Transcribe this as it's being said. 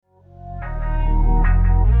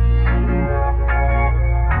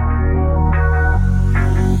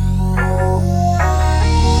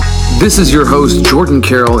This is your host, Jordan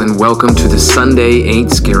Carroll, and welcome to the Sunday Ain't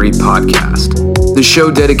Scary podcast. The show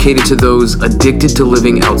dedicated to those addicted to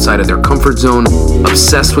living outside of their comfort zone,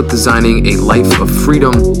 obsessed with designing a life of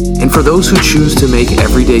freedom, and for those who choose to make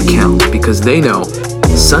every day count because they know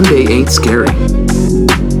Sunday ain't scary.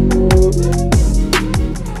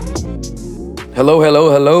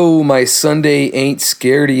 Hello, my Sunday Ain't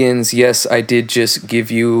Scaredians. Yes, I did just give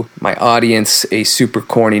you, my audience, a super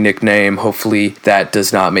corny nickname. Hopefully that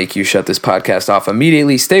does not make you shut this podcast off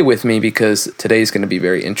immediately. Stay with me because today's going to be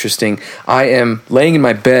very interesting. I am laying in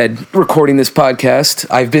my bed recording this podcast.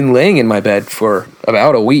 I've been laying in my bed for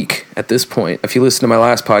about a week at this point. If you listen to my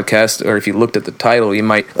last podcast, or if you looked at the title, you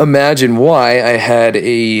might imagine why. I had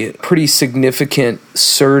a pretty significant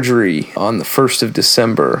surgery on the 1st of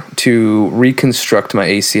December to reconstruct my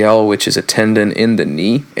ACL, which is a tendon in the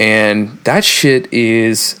knee. And that shit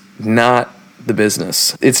is not the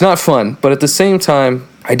business. It's not fun, but at the same time,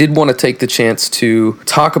 I did want to take the chance to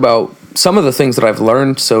talk about some of the things that I've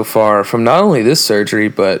learned so far from not only this surgery,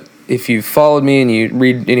 but if you've followed me and you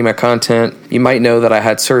read any of my content, you might know that I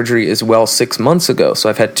had surgery as well 6 months ago. So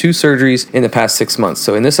I've had 2 surgeries in the past 6 months.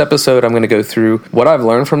 So in this episode, I'm going to go through what I've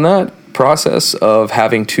learned from that process of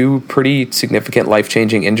having 2 pretty significant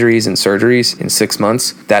life-changing injuries and surgeries in 6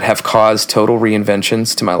 months that have caused total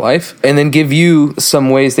reinventions to my life, and then give you some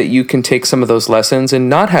ways that you can take some of those lessons and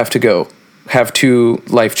not have to have 2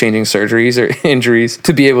 life-changing surgeries or injuries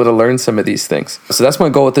to be able to learn some of these things. So that's my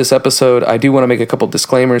goal with this episode. I do want to make a couple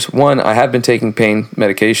disclaimers. One, I have been taking pain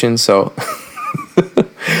medication, so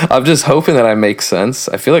I'm just hoping that I make sense.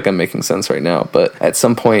 I feel like I'm making sense right now, but at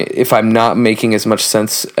some point, if I'm not making as much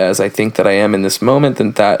sense as I think that I am in this moment,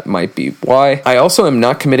 then that might be why. I also am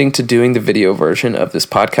not committing to doing the video version of this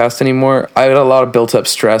podcast anymore. I had a lot of built up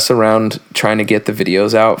stress around trying to get the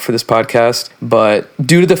videos out for this podcast, but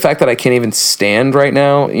due to the fact that I can't even stand right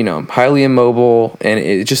now, I'm highly immobile, and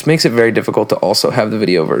it just makes it very difficult to also have the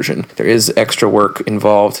video version. There is extra work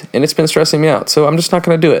involved, and it's been stressing me out, so I'm just not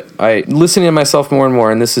going to do it. I listening to myself more and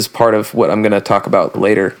more, and this is part of what I'm going to talk about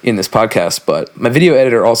later in this podcast, but my video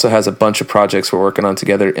editor also has a bunch of projects we're working on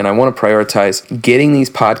together, and I want to prioritize getting these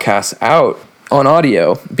podcasts out on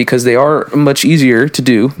audio because they are much easier to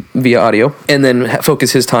do via audio, and then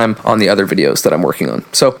focus his time on the other videos that I'm working on.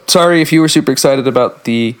 So sorry if you were super excited about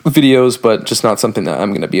the videos, but just not something that I'm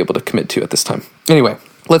going to be able to commit to at this time. Anyway,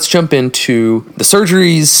 let's jump into the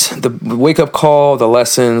surgeries, the wake-up call, the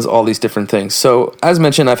lessons, all these different things. So, as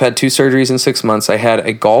mentioned, I've had 2 surgeries in 6 months. I had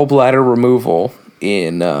a gallbladder removal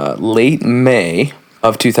in late May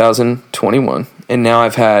of 2021, and now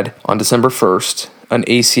I've had, on December 1st, an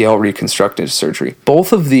ACL reconstructive surgery.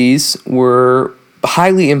 Both of these were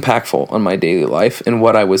highly impactful on my daily life and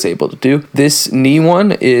what I was able to do. This knee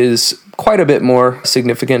one is quite a bit more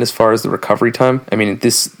significant as far as the recovery time. I mean,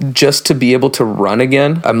 this just to be able to run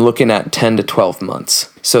again, I'm looking at 10 to 12 months.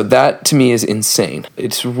 So that to me is insane.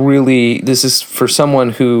 This is for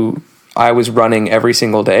someone who I was running every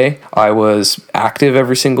single day. I was active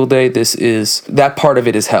every single day. That part of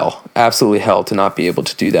it is hell. Absolutely hell to not be able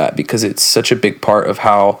to do that because it's such a big part of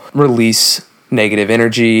how release negative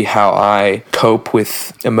energy, how I cope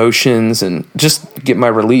with emotions, and just get my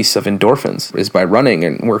release of endorphins is by running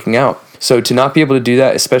and working out. So to not be able to do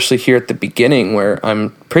that, especially here at the beginning where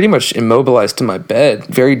I'm pretty much immobilized to my bed,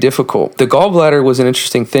 very difficult. The gallbladder was an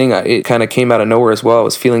interesting thing. It kind of came out of nowhere as well. I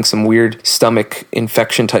was feeling some weird stomach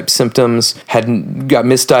infection type symptoms, got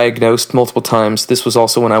misdiagnosed multiple times. This was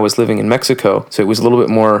also when I was living in Mexico, so it was a little bit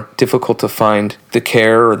more difficult to find the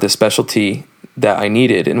care or the specialty that I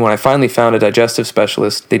needed. And when I finally found a digestive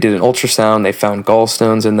specialist, they did an ultrasound, they found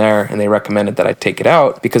gallstones in there, and they recommended that I take it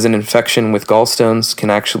out because an infection with gallstones can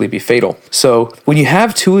actually be fatal. So when you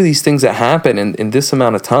have 2 of these things that happen in this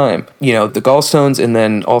amount of time, the gallstones and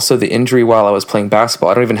then also the injury while I was playing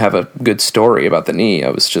basketball, I don't even have a good story about the knee. I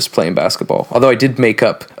was just playing basketball. Although I did make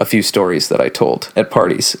up a few stories that I told at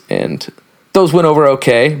parties, and those went over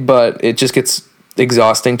okay, but it just gets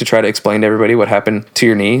exhausting to try to explain to everybody what happened to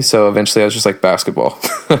your knee. So eventually I was just like, basketball.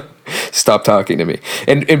 Stop talking to me.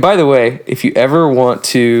 And by the way, if you ever want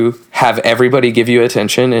to have everybody give you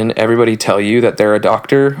attention and everybody tell you that they're a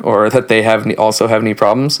doctor or that they also have knee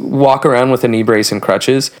problems, walk around with a knee brace and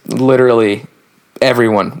crutches. Literally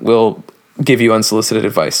everyone will give you unsolicited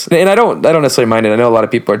advice. And I don't necessarily mind it. I know a lot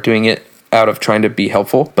of people are doing it out of trying to be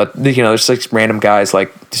helpful, but there's like random guys,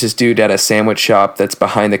 like this dude at a sandwich shop that's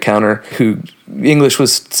behind the counter who English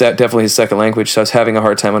was definitely his second language, so I was having a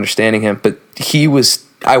hard time understanding him, but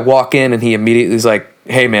I walk in and he immediately is like,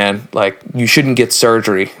 hey man, like, you shouldn't get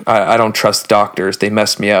surgery. I don't trust doctors. They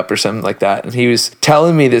messed me up or something like that. And he was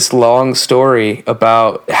telling me this long story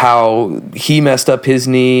about how he messed up his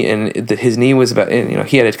knee, and that his knee was about, you know,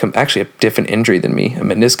 he had actually a different injury than me, a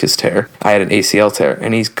meniscus tear. I had an ACL tear.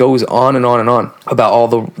 And he goes on and on and on about all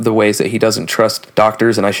the ways that he doesn't trust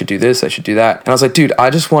doctors, and I should do this, I should do that. And I was like, dude, I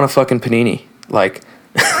just want a fucking panini. Like,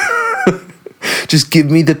 just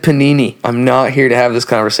give me the panini. I'm not here to have this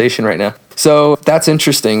conversation right now. So that's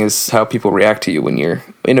interesting, is how people react to you when you're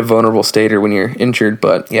in a vulnerable state or when you're injured.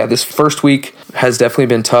 But yeah, this first week has definitely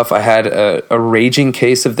been tough. I had a raging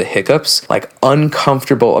case of the hiccups, like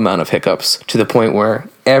uncomfortable amount of hiccups, to the point where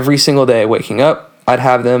every single day waking up, I'd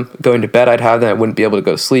have them. Going to bed, I'd have them. I wouldn't be able to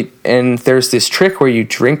go to sleep. And there's this trick where you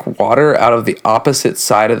drink water out of the opposite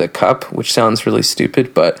side of the cup, which sounds really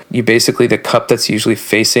stupid, but you basically, the cup that's usually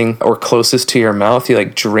facing or closest to your mouth, you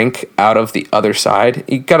like drink out of the other side.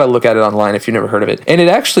 You got to look at it online if you've never heard of it. And it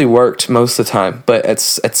actually worked most of the time, but at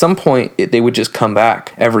some point they would just come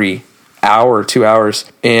back every hour or 2 hours,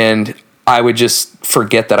 and I would just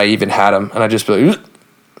forget that I even had them, and I'd just be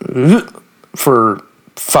like, for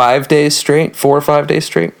 5 days straight, 4 or 5 days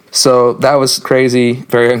straight. So that was crazy,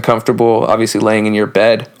 very uncomfortable. Obviously, laying in your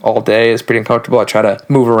bed all day is pretty uncomfortable. I try to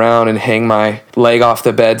move around and hang my leg off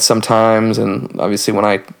the bed sometimes. And obviously, when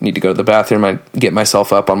I need to go to the bathroom, I get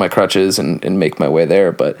myself up on my crutches and make my way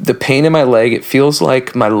there. But the pain in my leg, it feels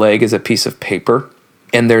like my leg is a piece of paper,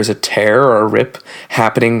 and there's a tear or a rip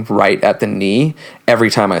happening right at the knee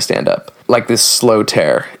every time I stand up. Like this slow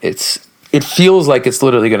tear. It feels like it's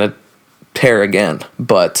literally going to tear again,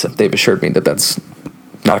 but they've assured me that that's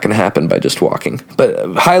not going to happen by just walking.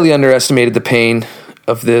 But highly underestimated the pain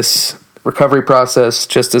of this recovery process,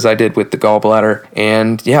 just as I did with the gallbladder.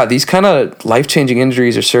 And yeah, these kind of life-changing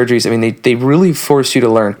injuries or surgeries, I mean, they really force you to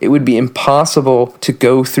learn. It would be impossible to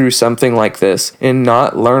go through something like this and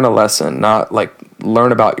not learn a lesson, not like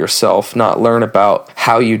learn about yourself, not learn about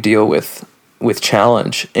how you deal with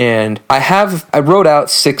challenge. And I wrote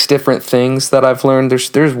out 6 different things that I've learned.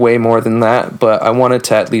 There's way more than that, but I wanted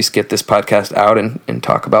to at least get this podcast out and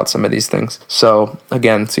talk about some of these things. So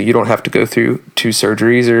again, so you don't have to go through 2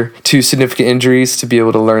 surgeries or 2 significant injuries to be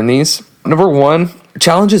able to learn these. Number 1,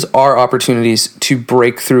 challenges are opportunities to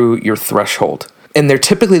break through your threshold. And they're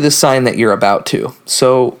typically the sign that you're about to.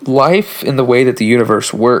 So life, in the way that the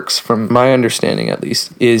universe works, from my understanding at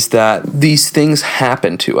least, is that these things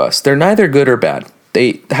happen to us. They're neither good or bad.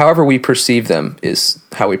 However we perceive them is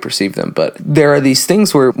how we perceive them. But there are these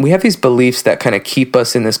things where we have these beliefs that kind of keep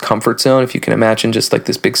us in this comfort zone. If you can imagine just like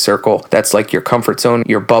this big circle, that's like your comfort zone,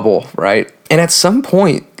 your bubble, right? And at some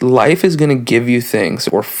point, life is going to give you things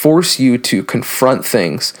or force you to confront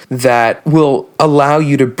things that will allow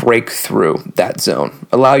you to break through that zone,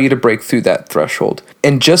 allow you to break through that threshold.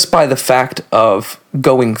 And just by the fact of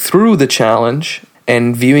going through the challenge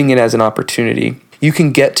and viewing it as an opportunity, you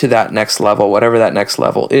can get to that next level, whatever that next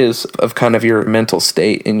level is, of kind of your mental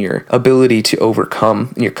state and your ability to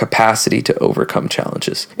overcome, your capacity to overcome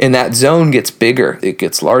challenges. And that zone gets bigger, it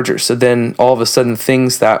gets larger. So then all of a sudden,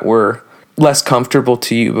 things that were less comfortable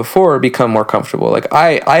to you before become more comfortable. Like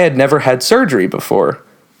I had never had surgery before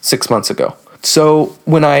 6 months ago. So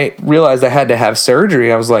when I realized I had to have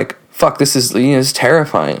surgery, I was like, fuck, this is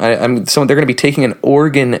terrifying. They're going to be taking an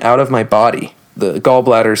organ out of my body. The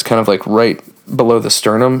gallbladder is kind of like right below the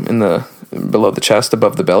sternum, below the chest,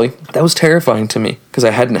 above the belly. That was terrifying to me because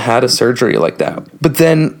I hadn't had a surgery like that. But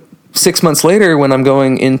then 6 months later, when I'm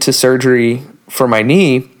going into surgery for my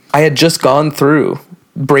knee, I had just gone through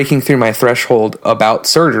breaking through my threshold about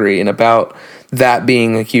surgery and about that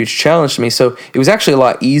being a huge challenge to me. So it was actually a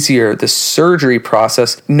lot easier, the surgery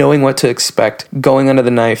process, knowing what to expect, going under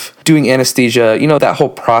the knife, doing anesthesia. You know, that whole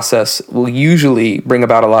process will usually bring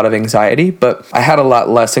about a lot of anxiety, but I had a lot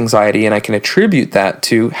less anxiety, and I can attribute that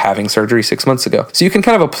to having surgery 6 months ago. So you can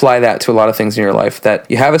kind of apply that to a lot of things in your life, that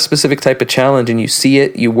you have a specific type of challenge and you see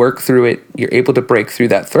it, you work through it, you're able to break through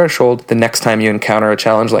that threshold. The next time you encounter a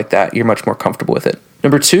challenge like that, you're much more comfortable with it.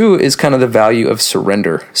 Number 2 is kind of the value of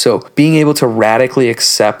surrender. So being able to radically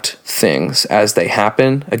accept things as they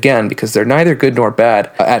happen, again, because they're neither good nor bad,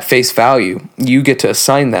 at face value, you get to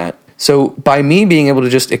assign that. So by me being able to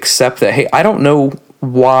just accept that, hey, I don't know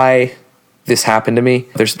why this happened to me.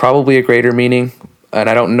 There's probably a greater meaning, and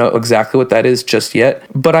I don't know exactly what that is just yet,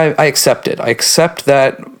 but I accept it. I accept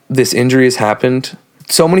that this injury has happened.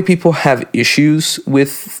 So many people have issues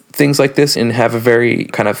with things like this and have a very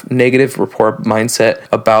kind of negative rapport mindset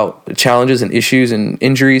about challenges and issues and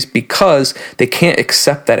injuries because they can't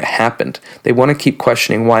accept that it happened. They want to keep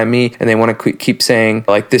questioning why me, and they want to keep saying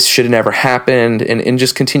like this should have never happened and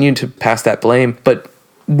just continue to pass that blame. But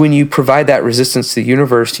when you provide that resistance to the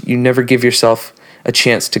universe, you never give yourself a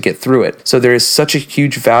chance to get through it. So there is such a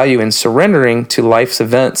huge value in surrendering to life's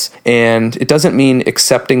events. And it doesn't mean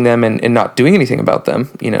accepting them and not doing anything about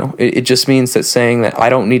them. It just means that saying that I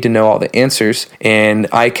don't need to know all the answers and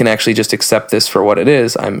I can actually just accept this for what it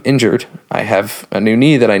is. I'm injured. I have a new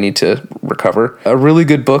knee that I need to recover. A really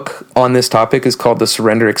good book on this topic is called The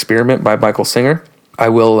Surrender Experiment by Michael Singer. I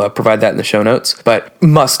will provide that in the show notes, but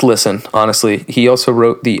must listen, honestly. He also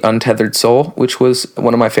wrote The Untethered Soul, which was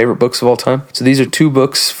one of my favorite books of all time. So these are two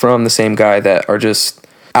books from the same guy that are just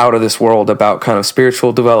out of this world about kind of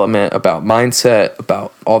spiritual development, about mindset,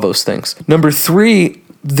 about all those things. Number 3,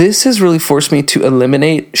 this has really forced me to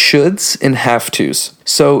eliminate shoulds and have-tos.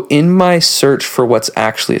 So in my search for what's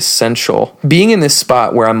actually essential, being in this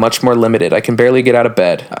spot where I'm much more limited, I can barely get out of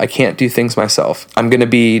bed, I can't do things myself, I'm going to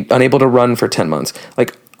be unable to run for 10 months.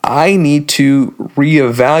 I need to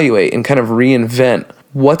reevaluate and kind of reinvent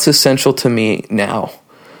what's essential to me now.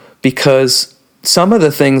 Because some of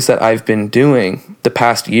the things that I've been doing the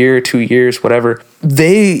past year, 2 years, whatever,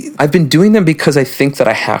 I've been doing them because I think that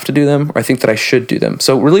I have to do them, or I think that I should do them.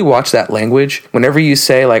 So really watch that language. Whenever you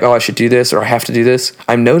say I should do this, or I have to do this,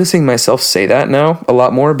 I'm noticing myself say that now a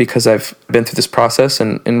lot more because I've been through this process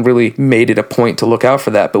and really made it a point to look out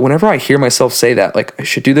for that. But whenever I hear myself say that, I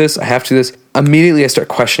should do this, I have to do this, immediately I start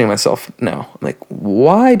questioning myself now. I'm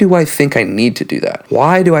why do I think I need to do that?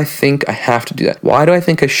 Why do I think I have to do that? Why do I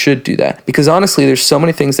think I should do that? Because honestly, there's so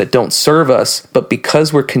many things that don't serve us, but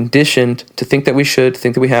because we're conditioned to think that we should,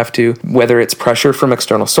 think that we have to, whether it's pressure from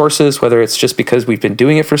external sources, whether it's just because we've been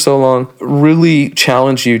doing it for so long, really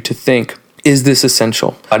challenge you to think, is this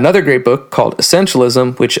essential? Another great book called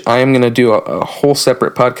Essentialism, which I am going to do a whole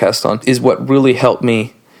separate podcast on, is what really helped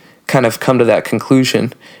me kind of come to that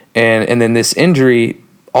conclusion. And then this injury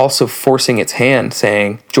also forcing its hand,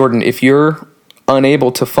 saying, Jordan, if you're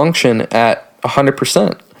unable to function at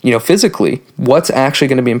 100%, physically, what's actually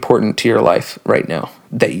going to be important to your life right now?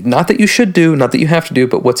 Not that you should do, not that you have to do,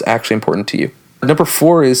 but what's actually important to you. Number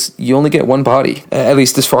 4 is you only get one body, at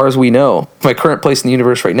least as far as we know. My current place in the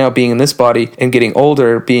universe right now, being in this body and getting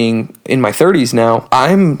older, being in my 30s now,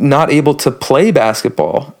 I'm not able to play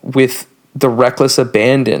basketball with the reckless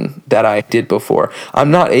abandon that I did before. I'm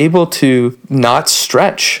not able to not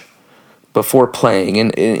stretch before playing.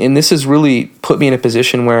 And this has really put me in a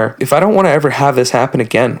position where if I don't want to ever have this happen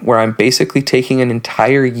again, where I'm basically taking an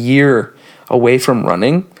entire year away from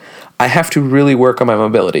running, I have to really work on my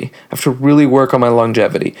mobility. I have to really work on my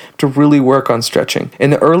longevity. I have to really work on stretching.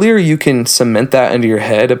 And the earlier you can cement that into your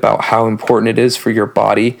head about how important it is for your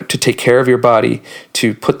body to take care of your body,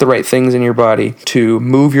 to put the right things in your body, to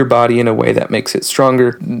move your body in a way that makes it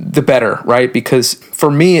stronger, the better, right? Because for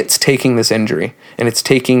me, it's taking this injury and it's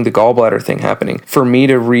taking the gallbladder thing happening for me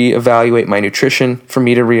to reevaluate my nutrition, for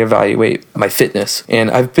me to reevaluate my fitness. And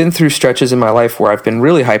I've been through stretches in my life where I've been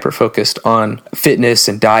really hyper-focused on fitness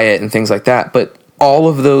and diet and things like that. But all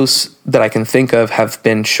of those that I can think of have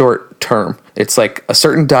been short term. It's like a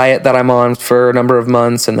certain diet that I'm on for a number of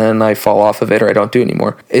months and then I fall off of it or I don't do it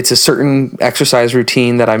anymore. It's a certain exercise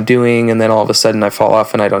routine that I'm doing and then all of a sudden I fall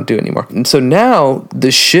off and I don't do it anymore. And so now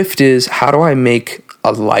the shift is, how do I make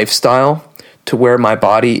a lifestyle to where my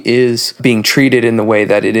body is being treated in the way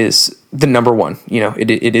that it is the number one?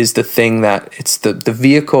 It is the thing that it's the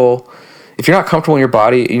vehicle. If you're not comfortable in your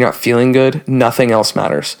body, you're not feeling good, nothing else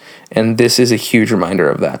matters. And this is a huge reminder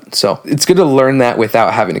of that. So it's good to learn that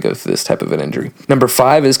without having to go through this type of an injury. Number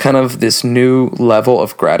 5 is kind of this new level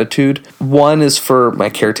of gratitude. 1 is for my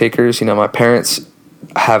caretakers. My parents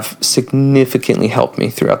have significantly helped me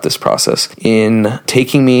throughout this process in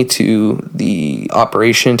taking me to the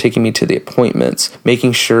operation, taking me to the appointments,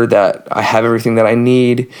 making sure that I have everything that I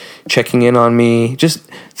need, checking in on me, just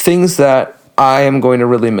things that I am going to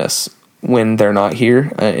really miss when they're not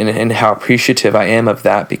here, and how appreciative I am of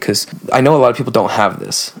that, because I know a lot of people don't have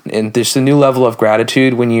this. And there's a new level of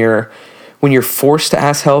gratitude when you're forced to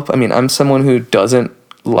ask help. I'm someone who doesn't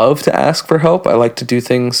love to ask for help. I like to do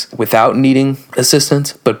things without needing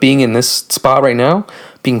assistance, but being in this spot right now,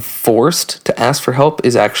 being forced to ask for help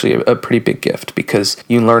is actually a pretty big gift, because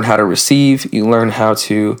you learn how to receive, you learn how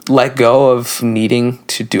to let go of needing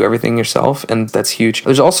to do everything yourself, and that's huge.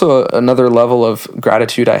 There's also another level of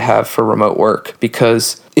gratitude I have for remote work,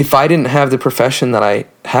 because if I didn't have the profession that I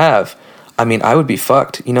have, I would be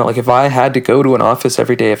fucked. If I had to go to an office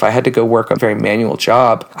every day, if I had to go work a very manual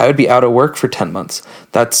job, I would be out of work for 10 months.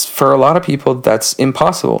 That's, for a lot of people, that's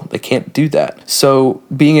impossible. They can't do that. So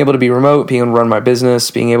being able to be remote, being able to run my business,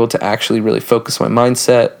 being able to actually really focus my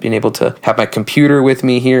mindset, being able to have my computer with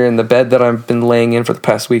me here in the bed that I've been laying in for the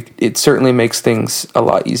past week, it certainly makes things a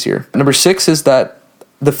lot easier. Number 6 is that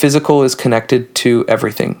the physical is connected to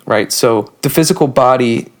everything, right? So the physical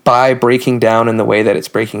body, by breaking down in the way that it's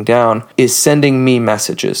breaking down, is sending me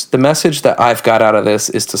messages. The message that I've got out of this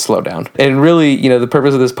is to slow down. And really, the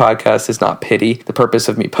purpose of this podcast is not pity. The purpose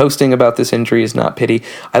of me posting about this injury is not pity.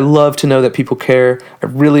 I love to know that people care. I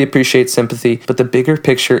really appreciate sympathy. But the bigger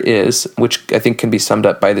picture is, which I think can be summed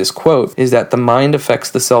up by this quote, is that the mind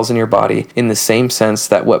affects the cells in your body in the same sense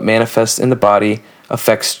that what manifests in the body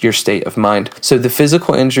affects your state of mind. So the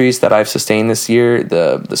physical injuries that I've sustained this year,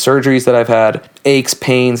 the surgeries that I've had, aches,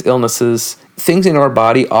 pains, illnesses, things in our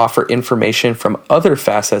body offer information from other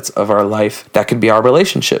facets of our life. That could be our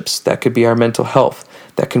relationships, that could be our mental health,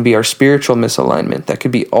 that can be our spiritual misalignment, that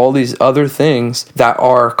could be all these other things that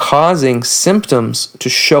are causing symptoms to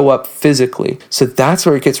show up physically. So that's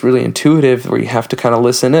where it gets really intuitive, where you have to kind of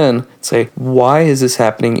listen in and say, why is this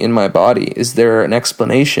happening in my body? Is there an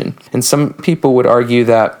explanation? And some people would argue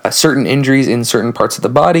that certain injuries in certain parts of the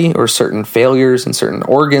body or certain failures in certain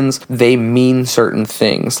organs, they mean certain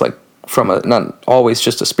things, like from not always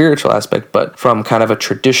just a spiritual aspect, but from kind of a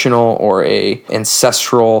traditional or a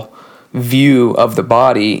ancestral view of the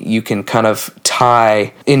body, you can kind of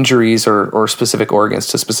tie injuries or specific organs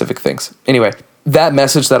to specific things. Anyway, that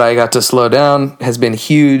message that I got to slow down has been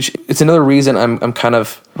huge. It's another reason I'm kind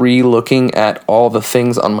of re-looking at all the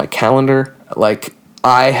things on my calendar. Like,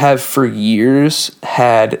 I have for years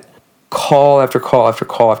had call after call after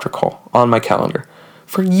call after call on my calendar.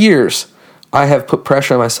 For years, I have put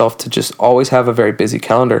pressure on myself to just always have a very busy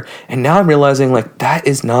calendar. And now I'm realizing, like, that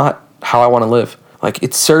is not how I want to live. Like,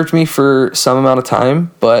 it served me for some amount of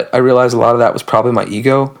time, but I realized a lot of that was probably my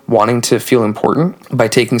ego wanting to feel important by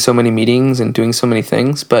taking so many meetings and doing so many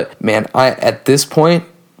things. But man, at this point,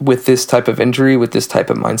 with this type of injury, with this type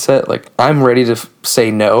of mindset, like, I'm ready to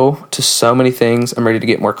say no to so many things. I'm ready to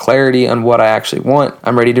get more clarity on what I actually want.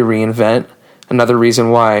 I'm ready to reinvent. Another reason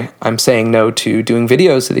why I'm saying no to doing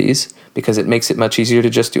videos of these, because it makes it much easier to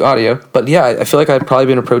just do audio. But yeah, I feel like I've probably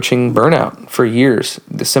been approaching burnout for years.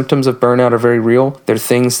 The symptoms of burnout are very real. They're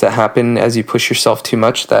things that happen as you push yourself too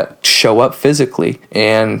much that show up physically.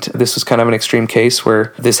 And this was kind of an extreme case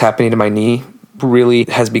where this happening to my knee really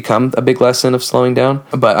has become a big lesson of slowing down.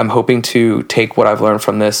 But I'm hoping to take what I've learned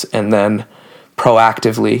from this and then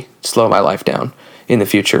proactively slow my life down in the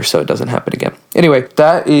future so it doesn't happen again. Anyway,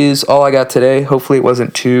 that is all I got today. Hopefully it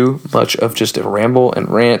wasn't too much of just a ramble and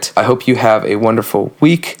rant. I hope you have a wonderful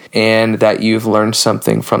week and that you've learned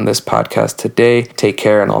something from this podcast today. Take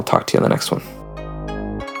care, and I'll talk to you on the next one.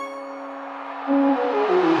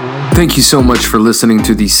 Thank you so much for listening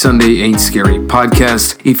to the Sunday Ain't Scary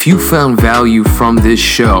podcast. If you found value from this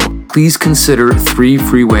show, please consider 3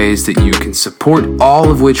 free ways that you can support, all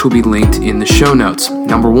of which will be linked in the show notes.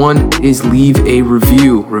 Number 1 is leave a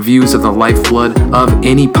review. Reviews are the lifeblood of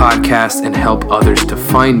any podcast and help others to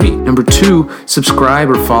find me. Number 2, subscribe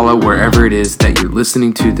or follow wherever it is that you're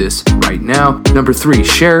listening to this right now. Number 3,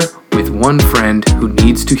 share with one friend who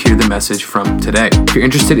needs to hear the message from today. If you're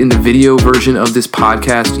interested in the video version of this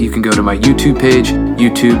podcast, you can go to my YouTube page,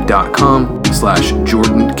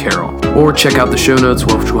 youtube.com/Jordan Carroll, or check out the show notes,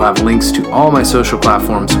 which will have links to all my social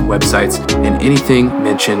platforms, websites, and anything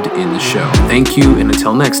mentioned in the show. Thank you, and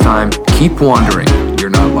until next time, keep wandering. You're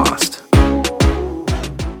not lost.